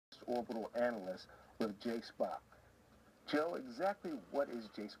orbital analyst with JSPOC. Joe, exactly what is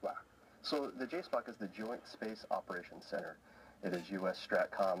JSPOC? So the JSPOC is the Joint Space Operations Center. It is U.S.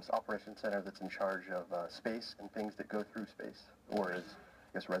 STRATCOM's operations center that's in charge of space and things that go through space, or is,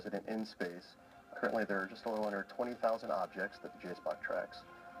 I guess, resident in space. Currently, there are just a little under 20,000 objects that the JSPOC tracks.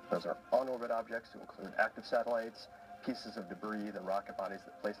 Those are on-orbit objects to include active satellites, pieces of debris, the rocket bodies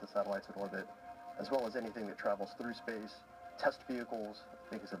that place the satellites in orbit, as well as anything that travels through space, test vehicles,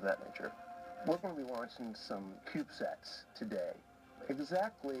 things of that nature. We're going to be launching some CubeSats today.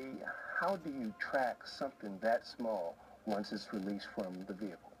 Exactly how do you track something that small once it's released from the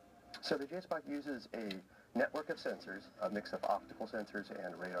vehicle? So the JSPOC uses a network of sensors, a mix of optical sensors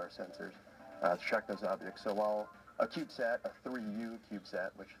and radar sensors, to track those objects. So while a CubeSat, a 3U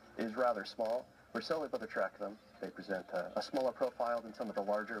CubeSat, which is rather small, we're still able to track them. They present a smaller profile than some of the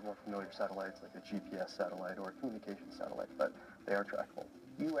larger, more familiar satellites like a GPS satellite or a communications satellite, but they are trackable.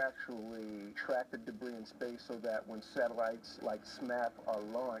 You actually track the debris in space so that when satellites like SMAP are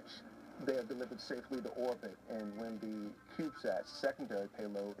launched, they are delivered safely to orbit, and when the CubeSat's secondary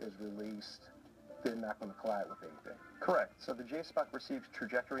payload is released, they're not going to collide with anything. Correct. So the JSPOC receives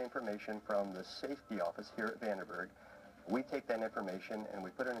trajectory information from the safety office here at Vandenberg. We take that information and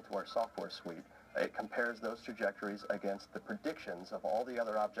we put it into our software suite. It compares those trajectories against the predictions of all the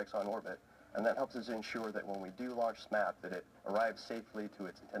other objects on orbit, and that helps us ensure that when we do launch SMAP, that it arrives safely to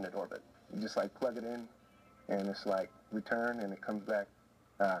its intended orbit. You just like plug it in, and it's like return, and it comes back,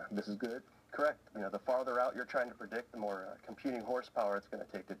 this is good? Correct. You know, the farther out you're trying to predict, the more computing horsepower it's going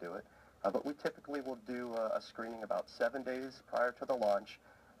to take to do it. But we typically will do a screening about 7 days prior to the launch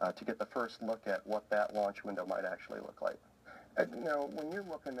to get the first look at what that launch window might actually look like. Now, when you're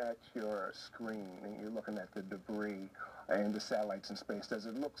looking at your screen and you're looking at the debris and the satellites in space, does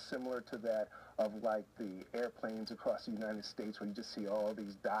it look similar to that of like the airplanes across the United States where you just see all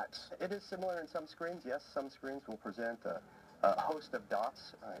these dots? It is similar in some screens, yes. Some screens will present a host of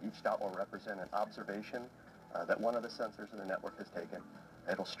dots. Each dot will represent an observation that one of the sensors in the network has taken.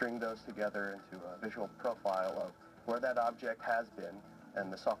 It'll string those together into a visual profile of where that object has been,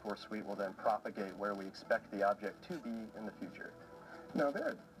 and the software suite will then propagate where we expect the object to be in the future. Now, there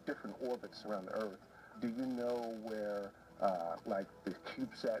are different orbits around the Earth. Do you know where, like, the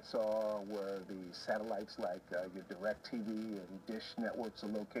CubeSats are, where the satellites like your DirecTV and Dish networks are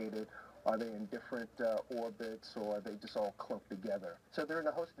located? Are they in different orbits, or are they just all clumped together? So they're in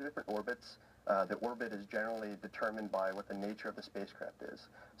a host of different orbits. The orbit is generally determined by what the nature of the spacecraft is.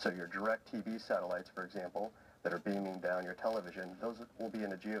 So your DirecTV satellites, for example, that are beaming down your television, those will be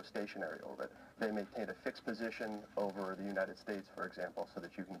in a geostationary orbit. They maintain a fixed position over the United States, for example, so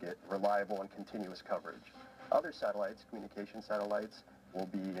that you can get reliable and continuous coverage. Other satellites, communication satellites, will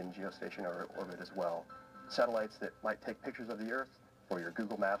be in geostationary orbit as well. Satellites that might take pictures of the Earth for your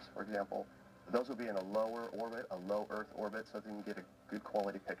Google Maps, for example, those will be in a lower orbit, a low Earth orbit, so that you can get a good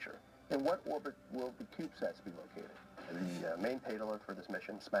quality picture. In what orbit will the CubeSats be located? The main payload for this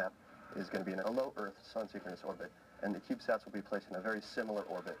mission, SMAP, is going to be in a low Earth sun-synchronous orbit, and the CubeSats will be placed in a very similar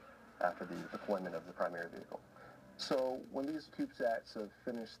orbit after the deployment of the primary vehicle. So when these CubeSats have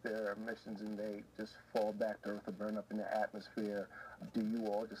finished their missions and they just fall back to Earth or burn up in the atmosphere, do you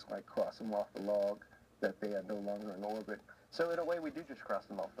all just like cross them off the log that they are no longer in orbit? So in a way, we do just cross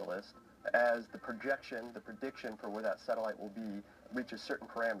them off the list. As the projection, the prediction for where that satellite will be reaches certain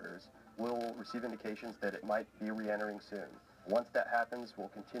parameters, we'll receive indications that it might be re-entering soon. Once that happens, we'll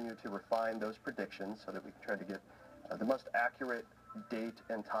continue to refine those predictions so that we can try to get the most accurate date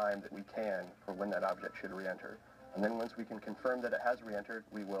and time that we can for when that object should re-enter. And then once we can confirm that it has re-entered,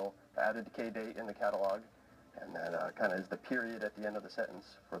 we will add a decay date in the catalog, and that kind of is the period at the end of the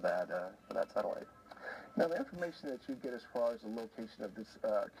sentence for that satellite. Now, the information that you get as far as the location of this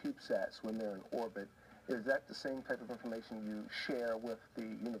CubeSats when they're in orbit, is that the same type of information you share with the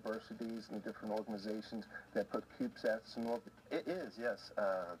universities and the different organizations that put CubeSats in orbit? It is, yes.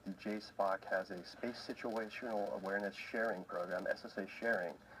 The JSPOC has a Space Situational Awareness Sharing Program, SSA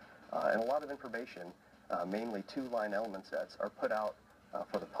Sharing, and a lot of information, mainly two-line element sets, are put out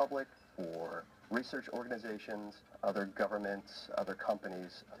for the public, for research organizations, other governments, other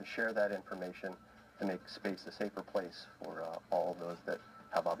companies, to share that information to make space a safer place for all of those that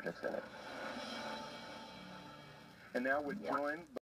have objects in it. And now we're joined